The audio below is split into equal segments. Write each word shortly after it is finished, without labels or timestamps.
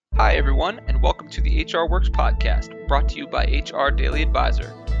Hi, everyone, and welcome to the HR Works podcast, brought to you by HR Daily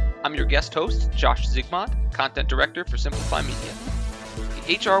Advisor. I'm your guest host, Josh Zigmond, Content Director for Simplify Media.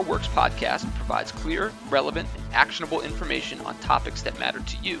 The HR Works podcast provides clear, relevant, and actionable information on topics that matter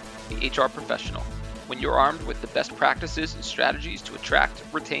to you, the HR professional. When you're armed with the best practices and strategies to attract,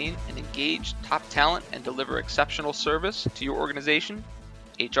 retain, and engage top talent and deliver exceptional service to your organization,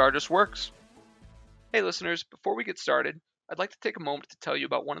 HR just works. Hey, listeners, before we get started, I'd like to take a moment to tell you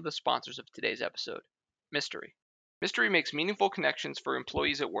about one of the sponsors of today's episode, Mystery. Mystery makes meaningful connections for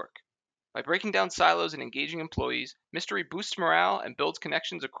employees at work. By breaking down silos and engaging employees, Mystery boosts morale and builds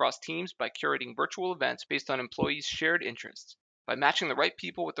connections across teams by curating virtual events based on employees' shared interests. By matching the right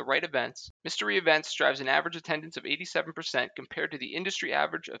people with the right events, Mystery Events drives an average attendance of 87% compared to the industry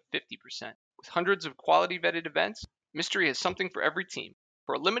average of 50%. With hundreds of quality vetted events, Mystery has something for every team.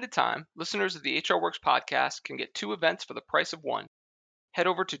 For a limited time, listeners of the HR Works podcast can get 2 events for the price of 1. Head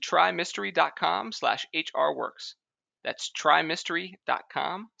over to trymystery.com/hrworks. That's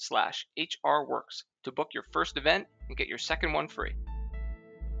trymystery.com/hrworks to book your first event and get your second one free.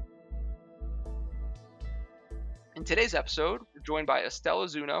 In today's episode, we're joined by Estelle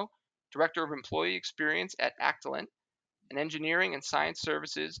Azuno, Director of Employee Experience at Actilent, an engineering and science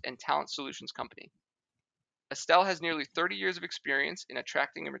services and talent solutions company. Estelle has nearly 30 years of experience in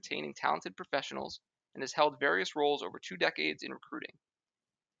attracting and retaining talented professionals and has held various roles over 2 decades in recruiting.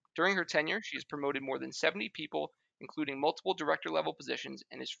 During her tenure, she has promoted more than 70 people, including multiple director-level positions,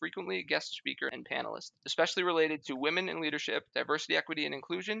 and is frequently a guest speaker and panelist, especially related to women in leadership, diversity, equity, and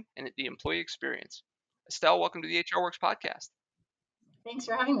inclusion, and the employee experience. Estelle, welcome to the HR Works podcast. Thanks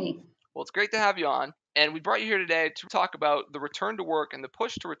for having me. Well, it's great to have you on. And we brought you here today to talk about the return to work and the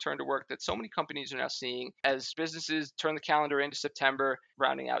push to return to work that so many companies are now seeing as businesses turn the calendar into September,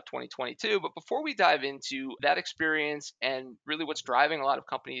 rounding out 2022. But before we dive into that experience and really what's driving a lot of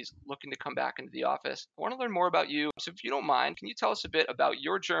companies looking to come back into the office, I want to learn more about you. So if you don't mind, can you tell us a bit about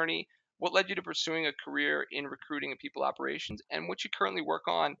your journey? What led you to pursuing a career in recruiting and people operations, and what you currently work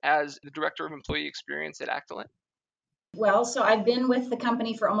on as the Director of Employee Experience at Actilent? Well, so I've been with the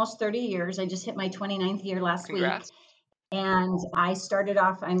company for almost 30 years. I just hit my 29th year last Congrats. week. And I started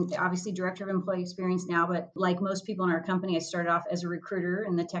off, I'm obviously Director of Employee Experience now, but like most people in our company, I started off as a recruiter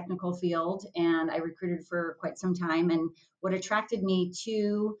in the technical field, and I recruited for quite some time. And what attracted me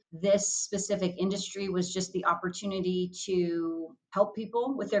to this specific industry was just the opportunity to help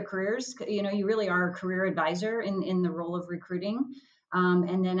people with their careers. You know, you really are a career advisor in the role of recruiting.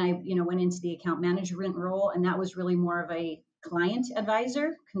 And then I, went into the account management role, and that was really more of a client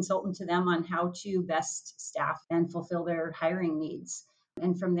advisor, consultant to them on how to best staff and fulfill their hiring needs.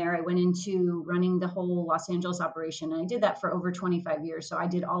 And from there, I went into running the whole Los Angeles operation. And I did that for over 25 years. So I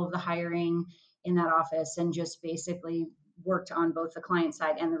did all of the hiring in that office and just basically worked on both the client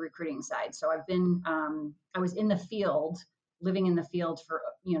side and the recruiting side. So I've been, I was in the field, living in the field for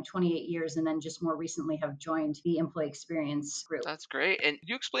 28 years, and then just more recently have joined the employee experience group. That's great. And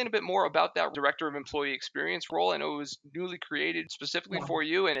you explain a bit more about that Director of Employee Experience role. I know it was newly created specifically for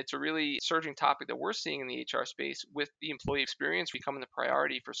you, and it's a really surging topic that we're seeing in the HR space with the employee experience becoming the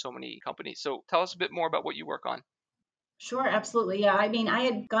priority for so many companies. So tell us a bit more about what you work on. Sure, absolutely. Yeah, I mean, I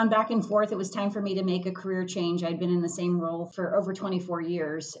had gone back and forth. It was time for me to make a career change. I'd been in the same role for over 24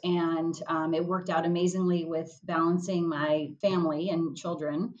 years, and it worked out amazingly with balancing my family and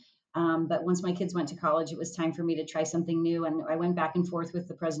children. But once my kids went to college, it was time for me to try something new. And I went back and forth with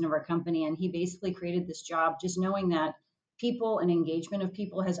the president of our company, and he basically created this job just knowing that people and engagement of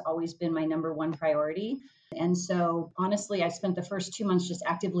people has always been my number one priority. And so, honestly, I spent the first 2 months just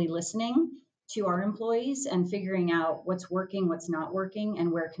actively listening to our employees and figuring out what's working, what's not working,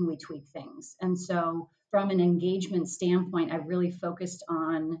 and where can we tweak things. And so from an engagement standpoint, I've really focused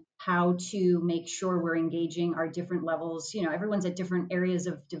on how to make sure we're engaging our different levels. Everyone's at different areas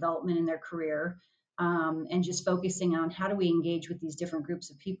of development in their career, and just focusing on how do we engage with these different groups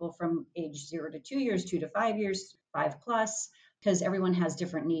of people from age 0 to 2 years, 2 to 5 years, 5 plus, because everyone has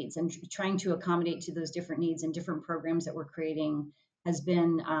different needs, and trying to accommodate to those different needs and different programs that we're creating has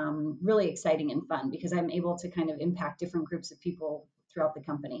been really exciting and fun because I'm able to kind of impact different groups of people throughout the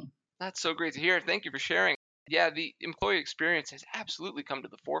company. That's so great to hear. Thank you for sharing. Yeah, the employee experience has absolutely come to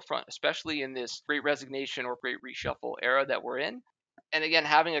the forefront, especially in this great resignation or great reshuffle era that we're in. And again,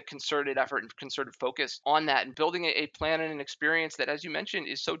 having a concerted effort and concerted focus on that and building a plan and an experience that, as you mentioned,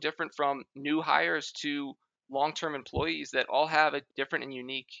 is so different from new hires to long-term employees that all have a different and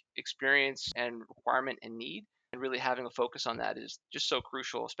unique experience and requirement and need. And really having a focus on that is just so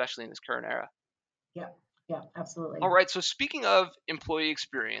crucial, especially in this current era. Yeah, absolutely. All right, so speaking of employee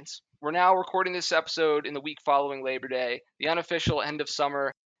experience, we're now recording this episode in the week following Labor Day, the unofficial end of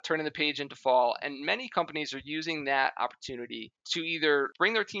summer. turning the page into fall. And many companies are using that opportunity to either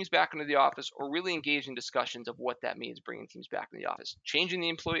bring their teams back into the office or really engage in discussions of what that means bringing teams back into the office, changing the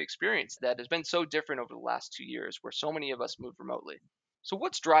employee experience that has been so different over the last 2 years where so many of us moved remotely. So,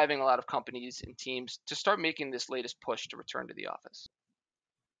 what's driving a lot of companies and teams to start making this latest push to return to the office?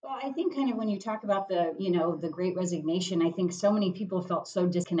 Well, I think kind of when you talk about the great resignation, I think so many people felt so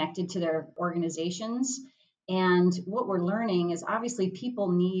disconnected to their organizations. And what we're learning is obviously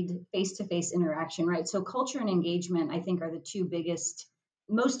people need face to face interaction, right? So, culture and engagement, I think, are the two biggest,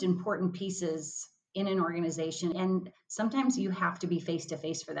 most important pieces in an organization. And sometimes you have to be face to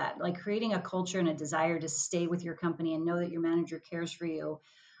face for that, like creating a culture and a desire to stay with your company and know that your manager cares for you.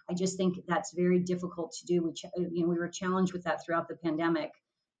 I just think that's very difficult to do. We were challenged with that throughout the pandemic,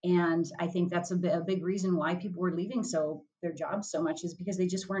 and I think that's a big reason why people were leaving their jobs so much is because they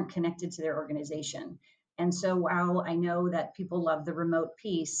just weren't connected to their organization. And so while I know that people love the remote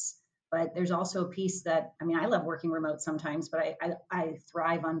piece, but there's also a piece that, I mean, I love working remote sometimes, but I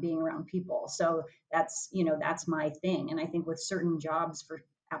thrive on being around people. So that's my thing. And I think with certain jobs, for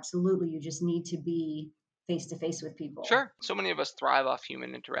absolutely, you just need to be face to face with people. Sure. So many of us thrive off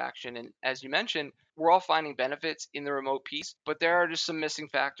human interaction. And as you mentioned, we're all finding benefits in the remote piece, but there are just some missing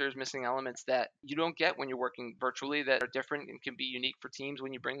factors, missing elements that you don't get when you're working virtually that are different and can be unique for teams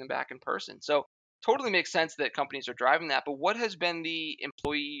when you bring them back in person. So, totally makes sense that companies are driving that. But what has been the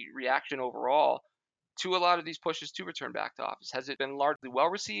employee reaction overall to a lot of these pushes to return back to office? Has it been largely well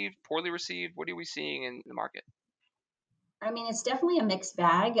received, poorly received? What are we seeing in the market? I mean, it's definitely a mixed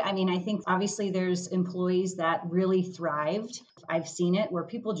bag. I mean, I think obviously there's employees that really thrived. I've seen it where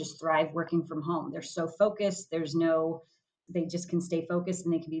people just thrive working from home. They're so focused. They just can stay focused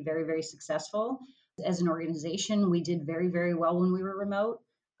and they can be very, very successful. As an organization, we did very, very well when we were remote.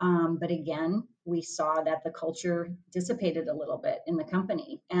 But again, we saw that the culture dissipated a little bit in the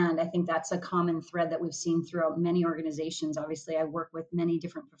company. And I think that's a common thread that we've seen throughout many organizations. Obviously, I work with many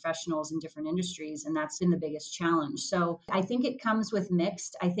different professionals in different industries, and that's been the biggest challenge. So I think it comes with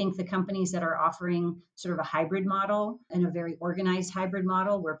mixed. I think the companies that are offering sort of a hybrid model and a very organized hybrid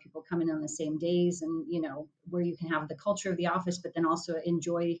model where people come in on the same days and, where you can have the culture of the office, but then also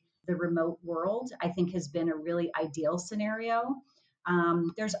enjoy the remote world, I think has been a really ideal scenario.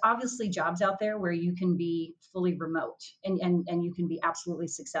 There's obviously jobs out there where you can be fully remote and you can be absolutely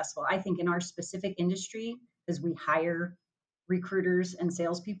successful. I think in our specific industry, as we hire recruiters and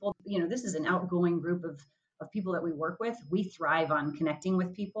salespeople, this is an outgoing group of people that we work with. We thrive on connecting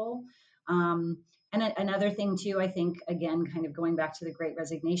with people. And another thing too, I think, again, kind of going back to the great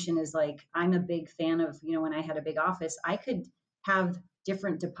resignation is like, I'm a big fan of, when I had a big office, I could have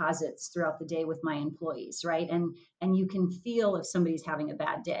different deposits throughout the day with my employees, right? And you can feel if somebody's having a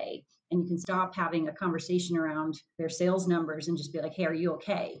bad day and you can stop having a conversation around their sales numbers and just be like, hey, are you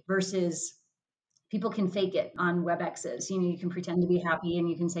okay? Versus people can fake it on WebExes. You can pretend to be happy and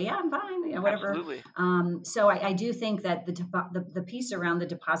you can say, yeah, I'm fine, whatever. Absolutely. So I do think that the piece around the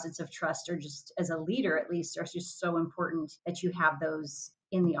deposits of trust are just, as a leader at least, are just so important that you have those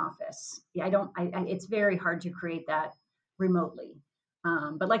in the office. Yeah, it's very hard to create that remotely.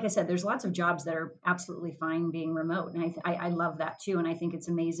 But like I said, there's lots of jobs that are absolutely fine being remote. And I love that too. And I think it's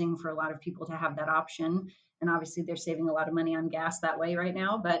amazing for a lot of people to have that option. And obviously they're saving a lot of money on gas that way right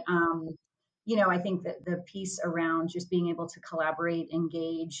now. But, I think that the piece around just being able to collaborate,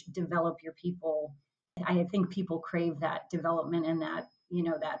 engage, develop your people, I think people crave that development and that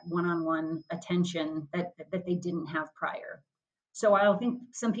one-on-one attention that they didn't have prior. So I think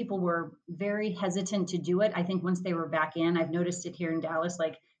some people were very hesitant to do it. I think once they were back in, I've noticed it here in Dallas,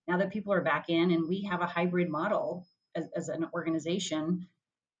 like now that people are back in and we have a hybrid model as an organization,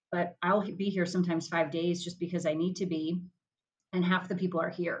 but I'll be here sometimes 5 days just because I need to be. And half the people are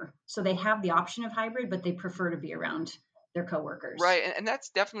here. So they have the option of hybrid, but they prefer to be around their coworkers. Right, and that's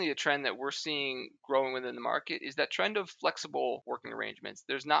definitely a trend that we're seeing growing within the market is that trend of flexible working arrangements.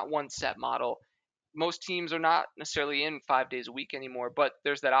 There's not one set model. Most teams are not necessarily in 5 days a week anymore, but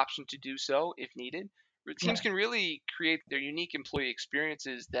there's that option to do so if needed. Teams Yeah. can really create their unique employee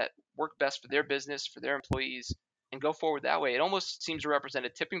experiences that work best for their business, for their employees, and go forward that way. It almost seems to represent a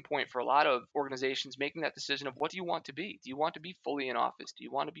tipping point for a lot of organizations making that decision of what do you want to be? Do you want to be fully in office? Do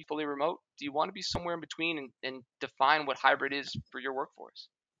you want to be fully remote? Do you want to be somewhere in between and define what hybrid is for your workforce?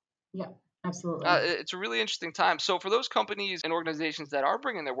 Yeah, absolutely. It's a really interesting time. So, for those companies and organizations that are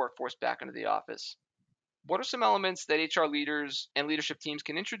bringing their workforce back into the office, what are some elements that HR leaders and leadership teams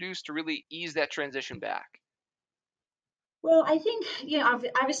can introduce to really ease that transition back? Well, I think,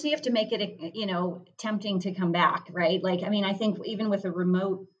 obviously you have to make it, tempting to come back, right? Like, I mean, I think even with a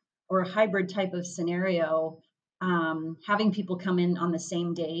remote or a hybrid type of scenario, Having people come in on the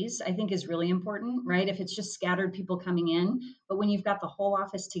same days, I think, is really important, right? If it's just scattered people coming in, but when you've got the whole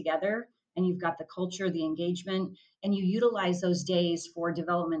office together and you've got the culture, the engagement, and you utilize those days for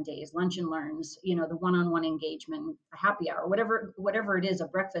development days, lunch and learns, the one-on-one engagement, a happy hour, whatever it is, a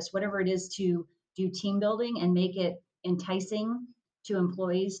breakfast, whatever it is, to do team building and make it enticing to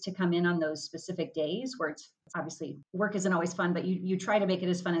employees to come in on those specific days where it's obviously work isn't always fun, but you try to make it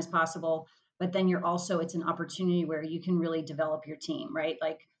as fun as possible. But then it's an opportunity where you can really develop your team, right?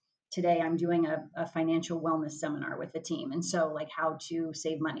 Like today I'm doing a financial wellness seminar with the team. And so like how to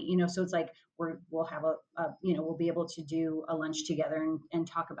save money, so it's like we'll have we'll be able to do a lunch together and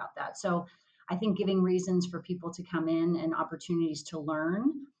talk about that. So I think giving reasons for people to come in and opportunities to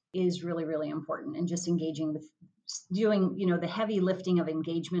learn is really, really important, and just engaging with doing the heavy lifting of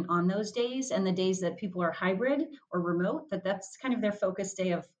engagement on those days, and the days that people are hybrid or remote, that's kind of their focus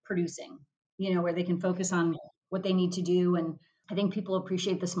day of producing, where they can focus on what they need to do. And I think people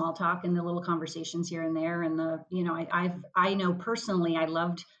appreciate the small talk and the little conversations here and there. And I know personally, I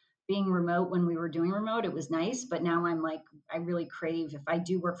loved being remote when we were doing remote. It was nice, but now I'm like, I really crave, if I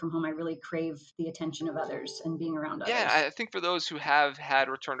do work from home, I really crave the attention of others and being around Yeah, others. I think for those who have had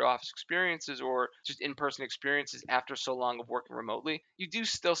return to office experiences or just in-person experiences after so long of working remotely, you do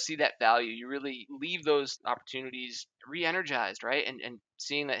still see that value. You really leave those opportunities re-energized, right? And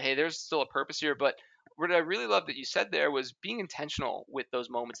seeing that, hey, there's still a purpose here. But what I really love that you said there was being intentional with those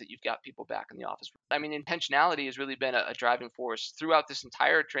moments that you've got people back in the office. I mean, intentionality has really been a driving force throughout this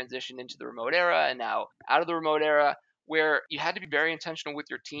entire transition into the remote era and now out of the remote era, where you had to be very intentional with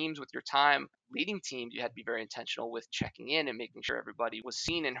your teams, with your time. Leading teams, you had to be very intentional with checking in and making sure everybody was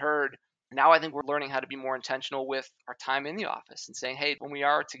seen and heard. Now I think we're learning how to be more intentional with our time in the office and saying, hey, when we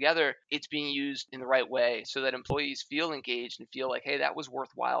are together, it's being used in the right way so that employees feel engaged and feel like, hey, that was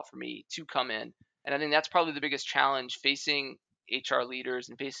worthwhile for me to come in. And I think that's probably the biggest challenge facing HR leaders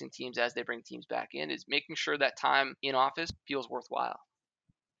and facing teams as they bring teams back in, is making sure that time in office feels worthwhile.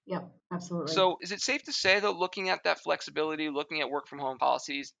 Yep, absolutely. So, is it safe to say, though, looking at that flexibility, looking at work from home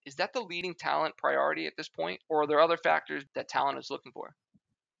policies, is that the leading talent priority at this point? Or are there other factors that talent is looking for?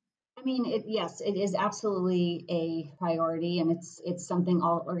 I mean, yes, it is absolutely a priority, and it's something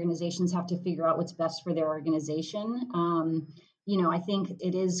all organizations have to figure out what's best for their organization. I think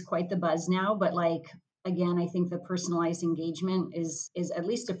it is quite the buzz now, but like again, I think the personalized engagement is at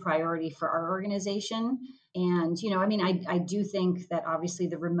least a priority for our organization. And I mean, I do think that obviously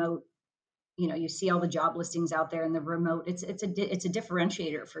the remote, you see all the job listings out there, and the remote, it's a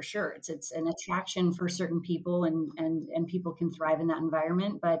differentiator for sure. It's an attraction for certain people, and people can thrive in that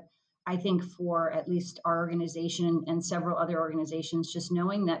environment. But I think for at least our organization and several other organizations, just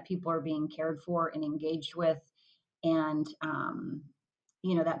knowing that people are being cared for and engaged with, and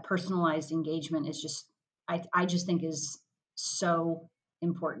that personalized engagement is just, I just think is so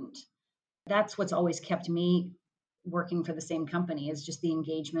important. That's what's always kept me working for the same company, is just the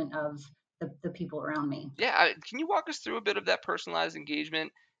engagement of the people around me. Yeah, can you walk us through a bit of that personalized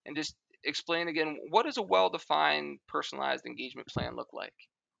engagement and just explain again, what does a well defined personalized engagement plan look like?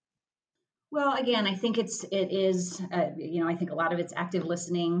 Well, again, I think it is, I think a lot of it's active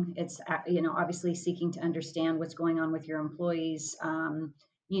listening. It's, obviously seeking to understand what's going on with your employees,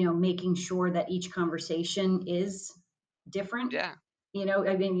 making sure that each conversation is different. Yeah,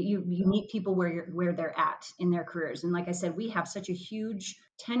 I mean, you meet people where they're at in their careers. And like I said, we have such a huge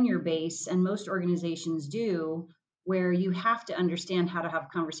tenure base, and most organizations do, where you have to understand how to have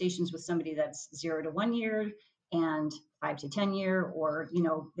conversations with somebody that's 0 to 1 year and 5 to 10 year, or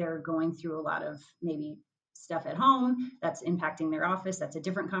they're going through a lot of maybe stuff at home that's impacting their office. That's a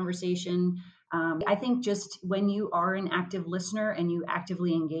different conversation. I think just when you are an active listener and you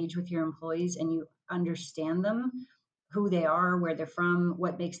actively engage with your employees and you understand them, who they are, where they're from,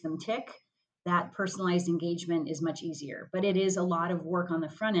 what makes them tick, that personalized engagement is much easier. But it is a lot of work on the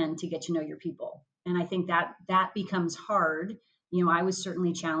front end to get to know your people. And I think that becomes hard. I was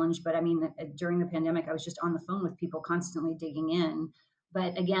certainly challenged, but I mean, during the pandemic, I was just on the phone with people constantly digging in.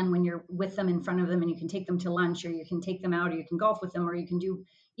 But again, when you're with them in front of them and you can take them to lunch, or you can take them out, or you can golf with them, or you can do,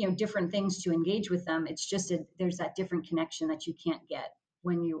 different things to engage with them, it's just there's that different connection that you can't get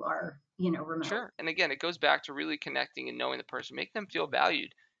when you are, remote. sure. And again, it goes back to really connecting and knowing the person, make them feel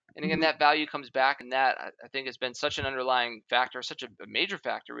valued. And again, Mhm. that value comes back, and that I think has been such an underlying factor, such a major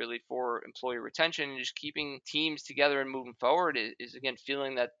factor really for employee retention and just keeping teams together and moving forward is again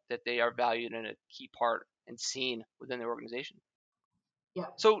feeling that they are valued and a key part and seen within the organization. Yeah.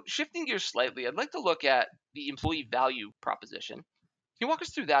 So shifting gears slightly, I'd like to look at the employee value proposition. Can you walk us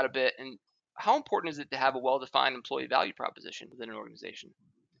through that a bit, and how important is it to have a well-defined employee value proposition within an organization?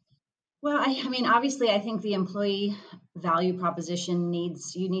 Well, I mean, obviously, I think the employee value proposition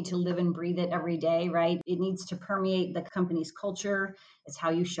you need to live and breathe it every day, right? It needs to permeate the company's culture. It's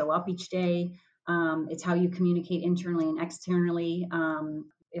how you show up each day. It's how you communicate internally and externally.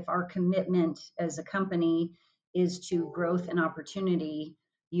 If our commitment as a company is to growth and opportunity,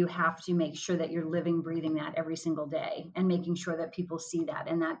 you have to make sure that you're living, breathing that every single day and making sure that people see that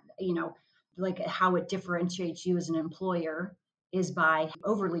and that, like how it differentiates you as an employer is by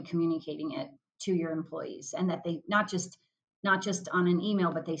overly communicating it to your employees and that they not just on an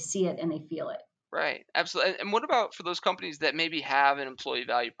email but they see it and they feel it. Right, absolutely. And what about for those companies that maybe have an employee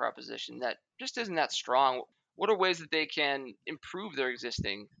value proposition that just isn't that strong? What are ways that they can improve their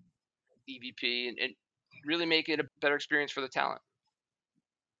existing EVP and really make it a better experience for the talent?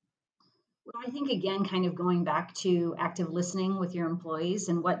 Well, I think again, kind of going back to active listening with your employees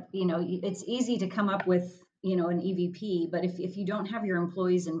and what, it's easy to come up with, an EVP, but if you don't have your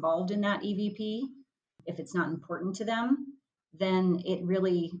employees involved in that EVP, if it's not important to them, then it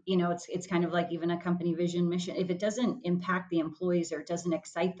really, it's kind of like even a company vision mission. If it doesn't impact the employees or it doesn't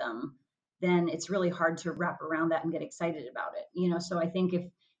excite them, then it's really hard to wrap around that and get excited about it. So I think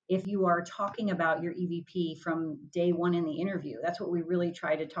if you are talking about your EVP from day one in the interview, that's what we really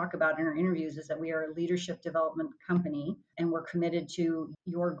try to talk about in our interviews is that we are a leadership development company and we're committed to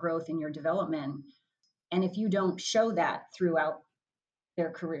your growth and your development. And if you don't show that throughout their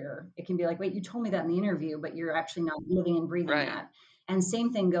career, it can be like, wait, you told me that in the interview, but you're actually not living and breathing Right. that. And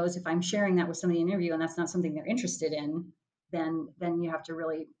same thing goes if I'm sharing that with somebody in the interview and that's not something they're interested in, then you have to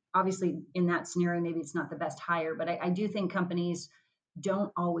really obviously in that scenario, maybe it's not the best hire, but I do think companies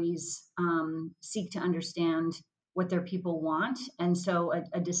don't always seek to understand what their people want. And so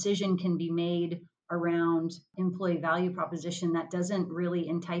a decision can be made around employee value proposition that doesn't really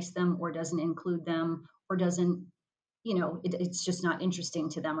entice them or doesn't include them or doesn't, it's just not interesting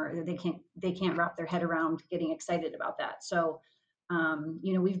to them or they can't wrap their head around getting excited about that. So,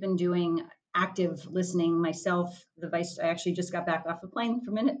 we've been doing active listening myself. I actually just got back off a plane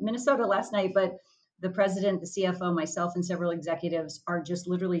from Minnesota last night, but the president, the CFO, myself, and several executives are just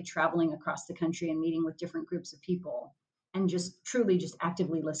literally traveling across the country and meeting with different groups of people and just truly just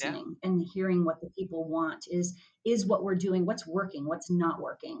actively Yeah. listening and hearing what the people want is what we're doing, what's working, what's not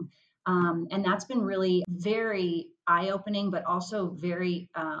working. And that's been really very eye opening, but also very,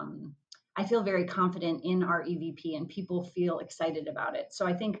 I feel very confident in our EVP and people feel excited about it. So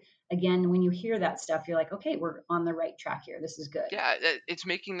I think, again, when you hear that stuff, you're like, okay, we're on the right track here. This is good. Yeah, it's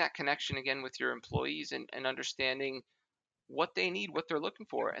making that connection again with your employees and understanding what they need, what they're looking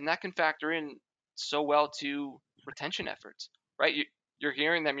for, and that can factor in so well to retention efforts, right? You're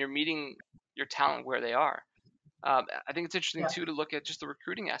hearing them, you're meeting your talent where they are. I think it's interesting Yeah. too to look at just the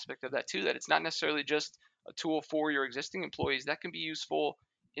recruiting aspect of that too. That it's not necessarily just a tool for your existing employees. That can be useful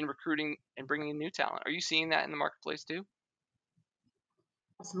in recruiting and bringing in new talent. Are you seeing that in the marketplace too?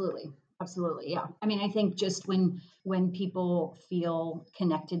 Absolutely. Absolutely. Yeah. I mean, I think just when people feel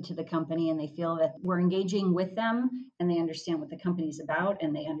connected to the company and they feel that we're engaging with them and they understand what the company's about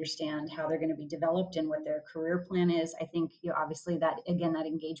and they understand how they're going to be developed and what their career plan is, I think obviously that again that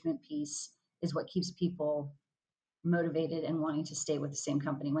engagement piece is what keeps people motivated and wanting to stay with the same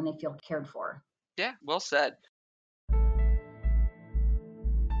company when they feel cared for. Yeah, well said.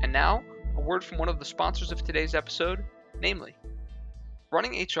 And now, a word from one of the sponsors of today's episode, namely.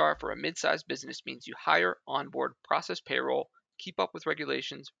 Running HR for a mid-sized business means you hire, onboard, process payroll, keep up with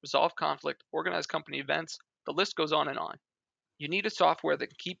regulations, resolve conflict, organize company events, the list goes on and on. You need a software that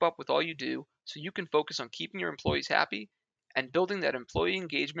can keep up with all you do so you can focus on keeping your employees happy and building that employee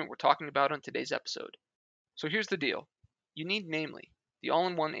engagement we're talking about on today's episode. So here's the deal. You need Namely, the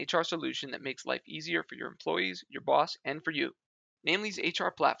all-in-one HR solution that makes life easier for your employees, your boss, and for you. Namely's HR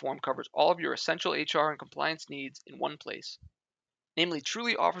platform covers all of your essential HR and compliance needs in one place. Namely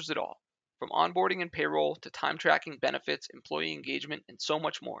truly offers it all, from onboarding and payroll to time tracking, benefits, employee engagement, and so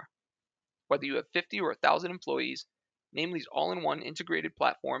much more. Whether you have 50 or 1,000 employees, Namely's all-in-one integrated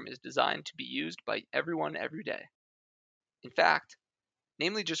platform is designed to be used by everyone every day. In fact,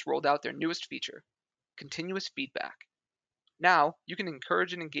 Namely just rolled out their newest feature, continuous feedback. Now, you can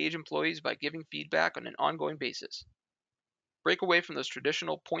encourage and engage employees by giving feedback on an ongoing basis. Break away from those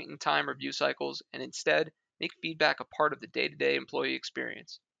traditional point-in-time review cycles and instead make feedback a part of the day-to-day employee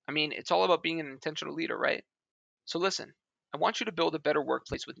experience. I mean, it's all about being an intentional leader, right? So listen, I want you to build a better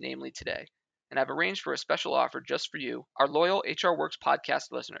workplace with Namely today, and I've arranged for a special offer just for you, our loyal HR Works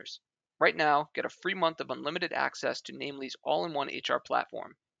podcast listeners. Right now, get a free month of unlimited access to Namely's all-in-one HR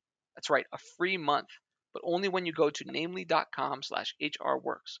platform. That's right, a free month, but only when you go to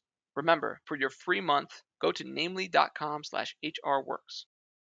namely.com/hrworks. Remember, for your free month, go to namely.com/hrworks.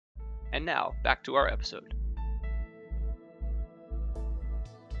 And now, back to our episode.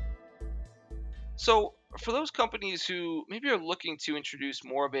 So, for those companies who maybe are looking to introduce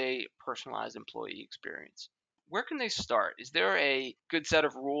more of a personalized employee experience, where can they start? Is there a good set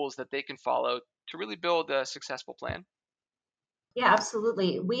of rules that they can follow to really build a successful plan? Yeah,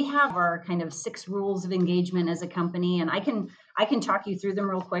 absolutely. We have our kind of 6 rules of engagement as a company, and I can talk you through them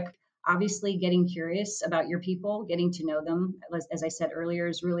real quick. Obviously, getting curious about your people, getting to know them, as I said earlier,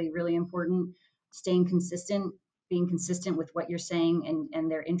 is really, really important. Staying consistent, being consistent with what you're saying and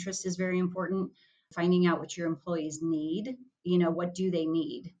their interest is very important. Finding out what your employees need. What do they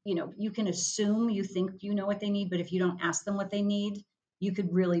need? You can assume you think you know what they need, but if you don't ask them what they need, you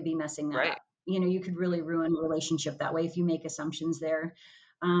could really be messing that Right. up. You could really ruin a relationship that way if you make assumptions there.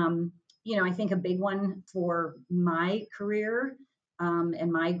 um, I think a big one for my career,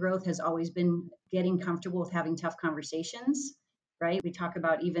 and my growth has always been getting comfortable with having tough conversations. Right, we talk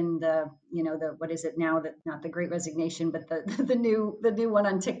about even the what is it now, that not the great resignation, but the the new one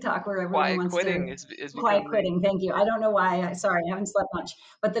on TikTok where everyone Quiet wants to. quitting is Quiet becoming quitting, thank you. I don't know why, sorry, I haven't slept much.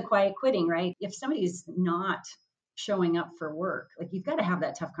 But the quiet quitting, right? If somebody's not showing up for work, like, you've got to have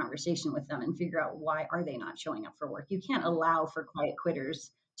that tough conversation with them and figure out why are they not showing up for work. You can't allow for quiet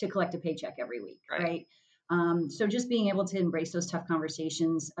quitters to collect a paycheck every week, right. right? So just being able to embrace those tough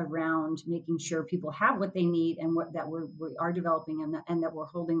conversations around making sure people have what they need, and what that we are developing, and that we're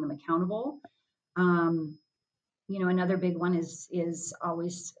holding them accountable. um, Another big one is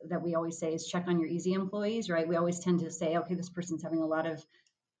always that we always say is check on your easy employees, right? We always tend to say, okay, this person's having a lot of,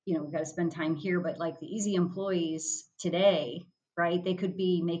 we've got to spend time here, but like the easy employees today, right? They could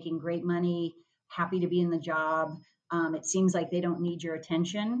be making great money, happy to be in the job. It seems like they don't need your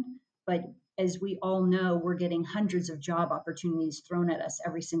attention, but as we all know, we're getting hundreds of job opportunities thrown at us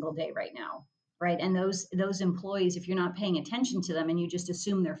every single day right now, right? And those employees, if you're not paying attention to them and you just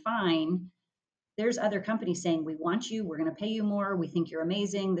assume they're fine, there's other companies saying, we want you, we're going to pay you more, we think you're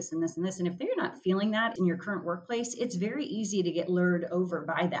amazing, this and this and this. And if they're not feeling that in your current workplace, it's very easy to get lured over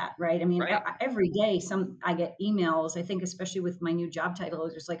by that, right? I mean, Right. every day I get emails. I think especially with my new job title,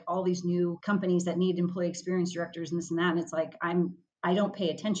 there's like all these new companies that need employee experience directors and this and that, and it's like I don't pay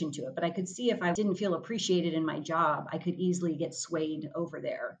attention to it, but I could see if I didn't feel appreciated in my job, I could easily get swayed over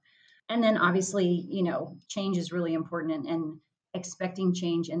there. And then obviously, change is really important, and expecting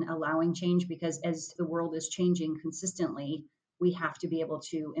change and allowing change, because as the world is changing consistently, we have to be able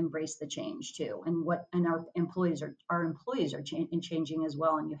to embrace the change too. And our employees are changing as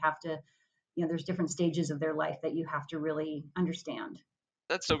well. And you have to, there's different stages of their life that you have to really understand.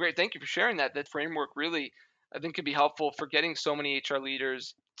 That's so great. Thank you for sharing that. That framework really, I think, could be helpful for getting so many HR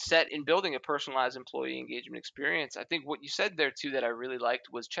leaders set in building a personalized employee engagement experience. I think what you said there too that I really liked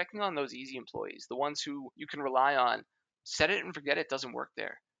was checking on those easy employees, the ones who you can rely on. Set it and forget it doesn't work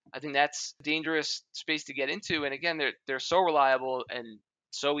there. I think that's a dangerous space to get into. And again, they're so reliable and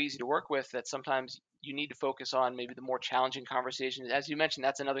so easy to work with that sometimes you need to focus on maybe the more challenging conversations. As you mentioned,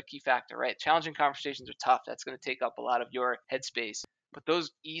 that's another key factor, right? Challenging conversations are tough. That's going to take up a lot of your headspace. But those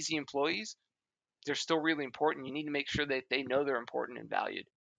easy employees, they're still really important. You need to make sure that they know they're important and valued.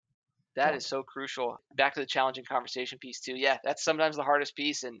 That Yeah. is so crucial. Back to the challenging conversation piece too. Yeah, that's sometimes the hardest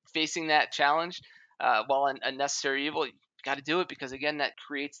piece. And facing that challenge, while a necessary evil, you got to do it because again, that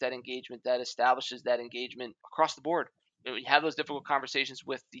creates that engagement, that establishes that engagement across the board. You have those difficult conversations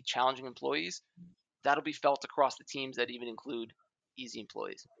with the challenging employees. That'll be felt across the teams that even include easy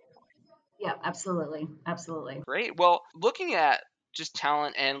employees. Yeah, absolutely. Absolutely. Great. Well, looking at just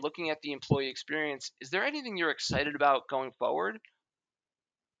talent and looking at the employee experience, is there anything you're excited about going forward?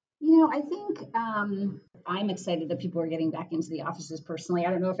 I think I'm excited that people are getting back into the offices personally.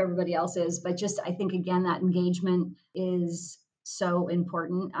 I don't know if everybody else is, but just I think, again, that engagement is so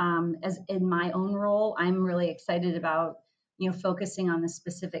important. As in my own role, I'm really excited about, focusing on the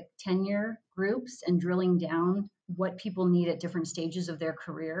specific tenure groups and drilling down what people need at different stages of their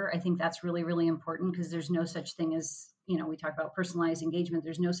career. I think that's really, really important because there's no such thing as, we talk about personalized engagement.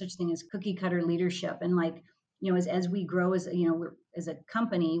 There's no such thing as cookie cutter leadership. And like, as we grow, as we're, as a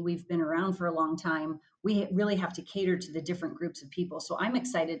company, we've been around for a long time, we really have to cater to the different groups of people. So I'm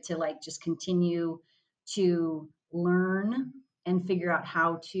excited to like just continue to learn and figure out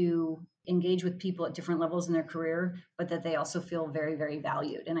how to engage with people at different levels in their career, but that they also feel very, very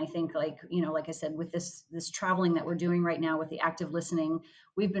valued. And I think, like, like I said, with this traveling that we're doing right now with the active listening,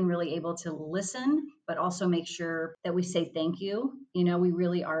 we've been really able to listen, but also make sure that we say thank you. We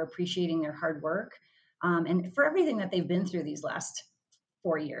really are appreciating their hard work, and for everything that they've been through these last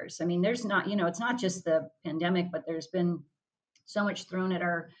 4 years. I mean, there's not, it's not just the pandemic, but there's been so much thrown at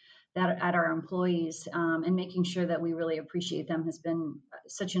our that at our employees, and making sure that we really appreciate them has been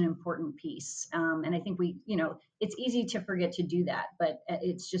such an important piece. And I think it's easy to forget to do that, but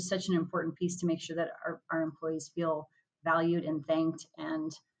it's just such an important piece to make sure that our employees feel valued and thanked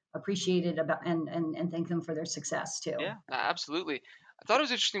and appreciated about and thank them for their success too. Yeah, absolutely. I thought it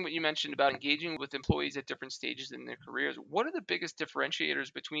was interesting what you mentioned about engaging with employees at different stages in their careers. What are the biggest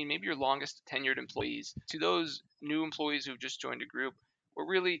differentiators between maybe your longest tenured employees to those new employees who've just joined a group? What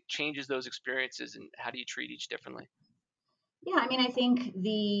really changes those experiences, and how do you treat each differently? Yeah, I mean, I think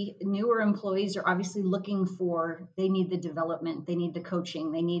the newer employees are obviously looking for, they need the development, they need the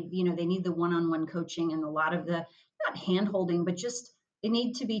coaching, they need the one-on-one coaching and a lot of the, not hand holding, but just they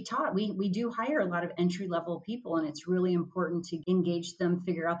need to be taught. We do hire a lot of entry level people, and it's really important to engage them,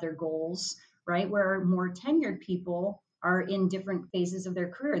 figure out their goals, right? Where more tenured people are in different phases of their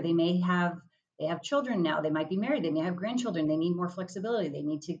career. They have children now, they might be married, they may have grandchildren, they need more flexibility, they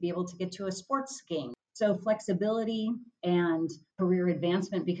need to be able to get to a sports game. So flexibility and career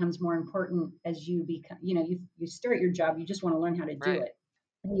advancement becomes more important as you become, you start your job, you just want to learn how to do Right. it.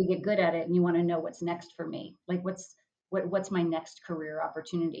 And you get good at it and you want to know what's next for me. Like what's my next career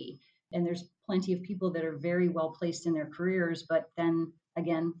opportunity? And there's plenty of people that are very well placed in their careers, but then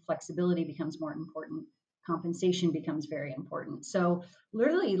again, flexibility becomes more important. Compensation becomes very important. So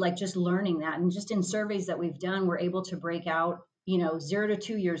literally like just learning that, and just in surveys that we've done, we're able to break out 0 to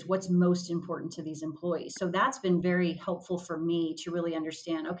 2 years, what's most important to these employees. So that's been very helpful for me to really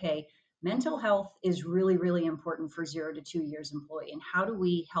understand, okay, mental health is really, really important for 0 to 2 years employee. And how do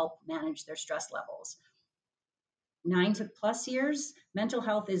we help manage their stress levels? 9 to plus years, mental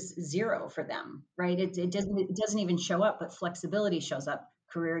health is zero for them, right? It doesn't even show up, but flexibility shows up,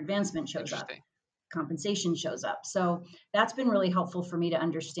 career advancement shows up, Interesting. compensation shows up. So that's been really helpful for me to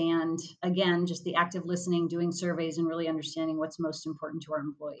understand, again, just the active listening, doing surveys, and really understanding what's most important to our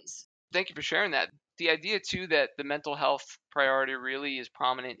employees. Thank you for sharing that. The idea too that the mental health priority really is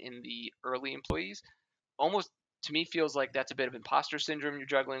prominent in the early employees almost, to me, feels like that's a bit of imposter syndrome you're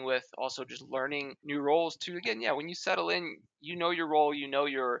juggling with. Also, just learning new roles too. Again, yeah, when you settle in, you know your role, you know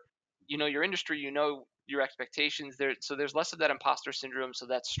your industry, you know your expectations. So there's less of that imposter syndrome. So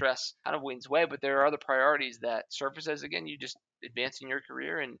that stress kind of wins away. But there are other priorities that surface as, again, you just advance in your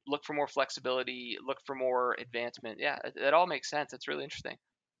career and look for more flexibility, look for more advancement. Yeah, it all makes sense. It's really interesting.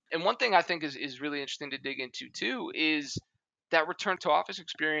 And one thing I think is really interesting to dig into too is that return to office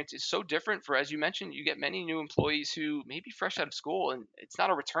experience is so different for, as you mentioned, you get many new employees who may be fresh out of school, and it's not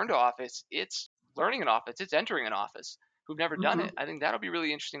a return to office, it's learning an office, it's entering an office who've never done it. Mhm. I think that'll be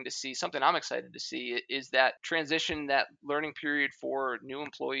really interesting to see. Something I'm excited to see is that transition, that learning period for new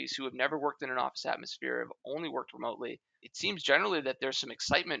employees who have never worked in an office atmosphere, have only worked remotely. It seems generally that there's some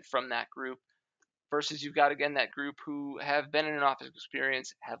excitement from that group versus you've got, again, that group who have been in an office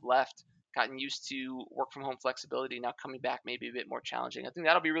experience, have left, gotten used to work from home flexibility, now coming back maybe a bit more challenging. I think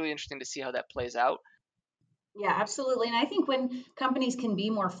that'll be really interesting to see how that plays out. Yeah, absolutely. And I think when companies can be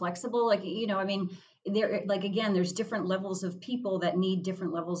more flexible, like, I mean, there, like, again, there's different levels of people that need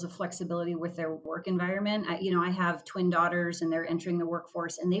different levels of flexibility with their work environment. I have twin daughters and they're entering the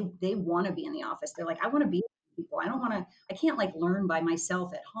workforce, and they want to be in the office. They're like, I want to be with people. I can't like learn by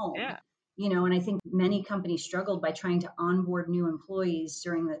myself at home. Yeah. And I think many companies struggled by trying to onboard new employees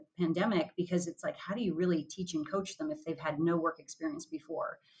during the pandemic, because it's like, how do you really teach and coach them if they've had no work experience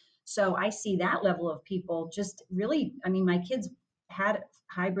before? So I see that level of people just really, I mean, my kids had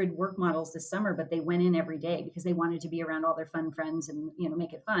hybrid work models this summer, but they went in every day because they wanted to be around all their fun friends and,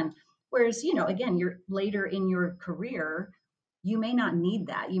 make it fun. Whereas, again, you're later in your career, you may not need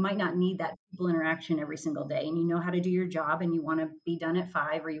that. You might not need that people interaction every single day, and you know how to do your job, and you want to be done at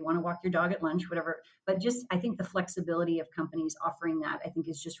 5, or you want to walk your dog at lunch, whatever. But just, I think the flexibility of companies offering that, I think,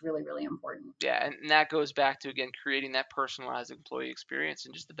 is just really, really important. Yeah. And that goes back to, again, creating that personalized employee experience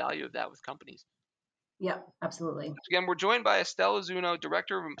and just the value of that with companies. Yeah, absolutely. Again, we're joined by Estelle Azuno,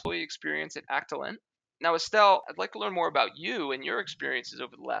 Director of Employee Experience at Actalent. Now, Estelle, I'd like to learn more about you and your experiences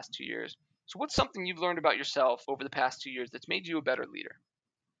over the last 2 years. So, what's something you've learned about yourself over the past 2 years that's made you a better leader?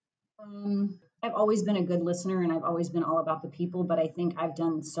 I've always been a good listener and I've always been all about the people, but I think I've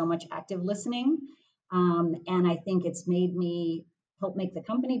done so much active listening. And I think it's made me help make the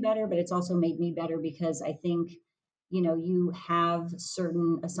company better, but it's also made me better because I think, you have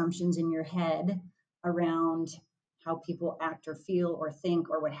certain assumptions in your head around how people act or feel or think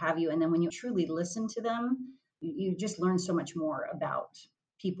or what have you. And then when you truly listen to them, you just learn so much more about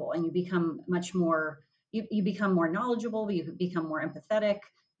people, and you become much more, you become more knowledgeable, you become more empathetic,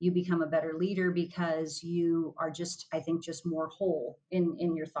 you become a better leader because you are just, I think, just more whole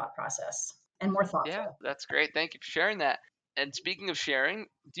in your thought process and more Yeah, thoughtful. that's great. Thank you for sharing that. And speaking of sharing,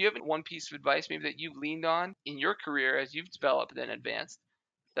 do you have one piece of advice maybe that you've leaned on in your career as you've developed and advanced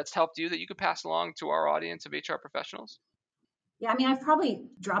that's helped you that you could pass along to our audience of HR professionals? Yeah, I mean, I've probably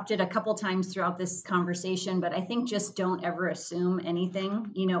dropped it a couple times throughout this conversation, but I think just don't ever assume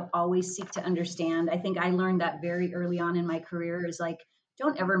anything, always seek to understand. I think I learned that very early on in my career is like,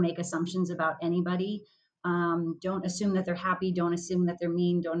 don't ever make assumptions about anybody. Don't assume that they're happy. Don't assume that they're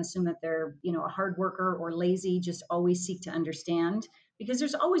mean. Don't assume that they're, a hard worker or lazy. Just always seek to understand because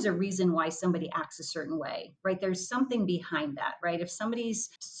there's always a reason why somebody acts a certain way, right? There's something behind that, right? If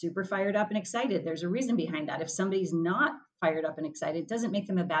somebody's super fired up and excited, there's a reason behind that. If somebody's not fired up and excited, it doesn't make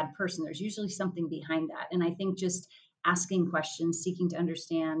them a bad person. There's usually something behind that. And I think just asking questions, seeking to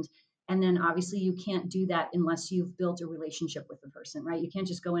understand, and then obviously you can't do that unless you've built a relationship with the person, right? You can't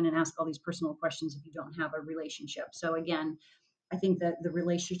just go in and ask all these personal questions if you don't have a relationship. So again, I think that the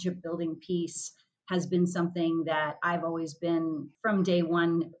relationship building piece has been something that I've always been from day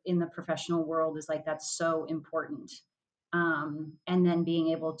one in the professional world is like, that's so important. And then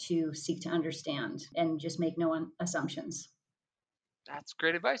being able to seek to understand and just make no assumptions. That's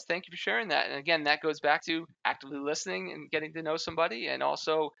great advice. Thank you for sharing that. And again, that goes back to actively listening and getting to know somebody, and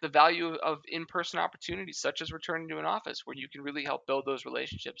also the value of in-person opportunities such as returning to an office where you can really help build those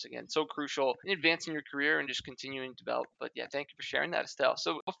relationships. Again, so crucial in advancing your career and just continuing to develop. But yeah, thank you for sharing that, Estelle.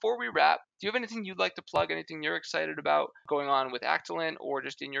 So before we wrap, do you have anything you'd like to plug, anything you're excited about going on with Actilent or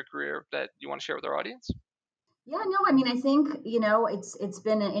just in your career that you want to share with our audience? Yeah, no, I mean, I think, it's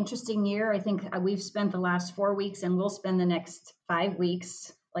been an interesting year. I think we've spent the last 4 weeks and we'll spend the next 5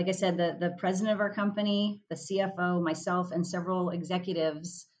 weeks. Like I said, the president of our company, the CFO, myself, and several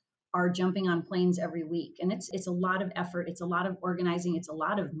executives are jumping on planes every week. And it's a lot of effort. It's a lot of organizing. It's a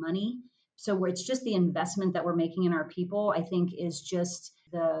lot of money. So where it's just the investment that we're making in our people, I think is just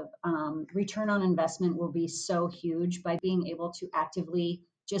the return on investment will be so huge by being able to actively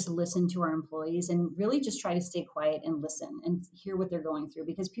just listen to our employees and really just try to stay quiet and listen and hear what they're going through,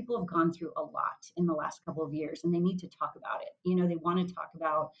 because people have gone through a lot in the last couple of years and they need to talk about it. They want to talk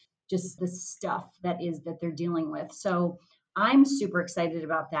about just the stuff that they're dealing with. So I'm super excited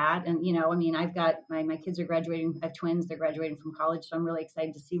about that. And, I've got my kids are graduating. I have twins. They're graduating from college. So I'm really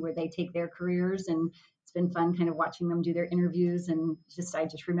excited to see where they take their careers. And it's been fun kind of watching them do their interviews, and I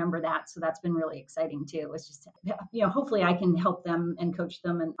just remember that. So that's been really exciting too. It's just, hopefully I can help them and coach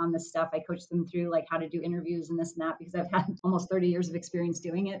them on this stuff. I coach them through like how to do interviews and this and that, because I've had almost 30 years of experience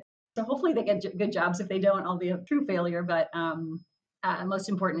doing it. So hopefully they get good jobs. If they don't, I'll be a true failure. But most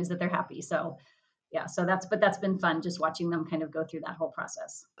important is that they're happy. So yeah, that's been fun just watching them kind of go through that whole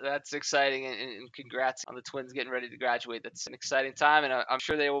process. That's exciting, and congrats on the twins getting ready to graduate. That's an exciting time, and I'm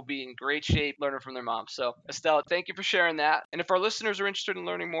sure they will be in great shape learning from their moms. So Estelle, thank you for sharing that. And if our listeners are interested in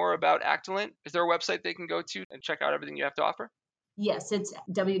learning more about Actilent, is there a website they can go to and check out everything you have to offer? Yes, it's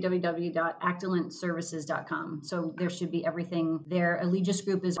www.actilentservices.com. So there should be everything there. Allegis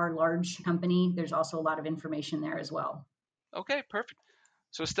Group is our large company. There's also a lot of information there as well. Okay, perfect.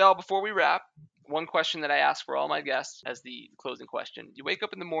 So Estelle, before we wrap, one question that I ask for all my guests as the closing question. You wake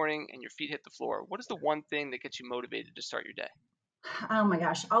up in the morning and your feet hit the floor. What is the one thing that gets you motivated to start your day? Oh my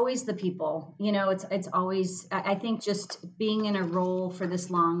gosh, always the people. It's always, I think just being in a role for this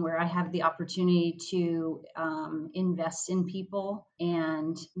long where I have the opportunity to invest in people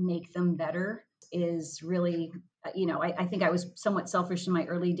and make them better is really, I think I was somewhat selfish in my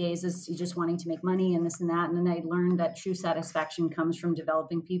early days as just wanting to make money and this and that. And then I learned that true satisfaction comes from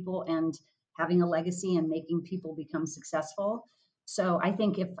developing people and having a legacy and making people become successful. So I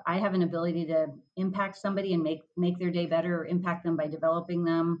think if I have an ability to impact somebody and make their day better, or impact them by developing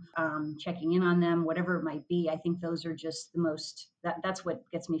them, checking in on them, whatever it might be, I think those are just the most, that's what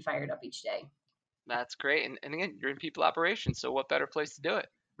gets me fired up each day. That's great. And again, you're in people operations, so what better place to do it?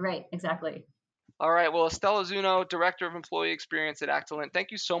 Right, exactly. All right. Well, Estelle Zuno, Director of Employee Experience at Actilent,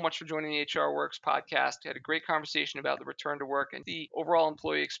 thank you so much for joining the HR Works podcast. We had a great conversation about the return to work and the overall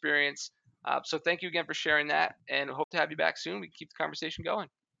employee experience. So thank you again for sharing that, and hope to have you back soon. We can keep the conversation going.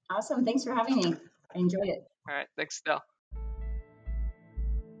 Awesome. Thanks for having me. I enjoyed it. All right. Thanks, Estelle.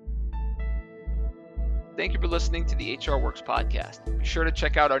 Thank you for listening to the HR Works podcast. Be sure to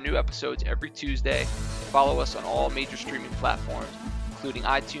check out our new episodes every Tuesday. Follow us on all major streaming platforms, including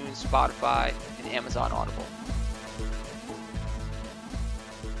iTunes, Spotify, and Amazon Audible.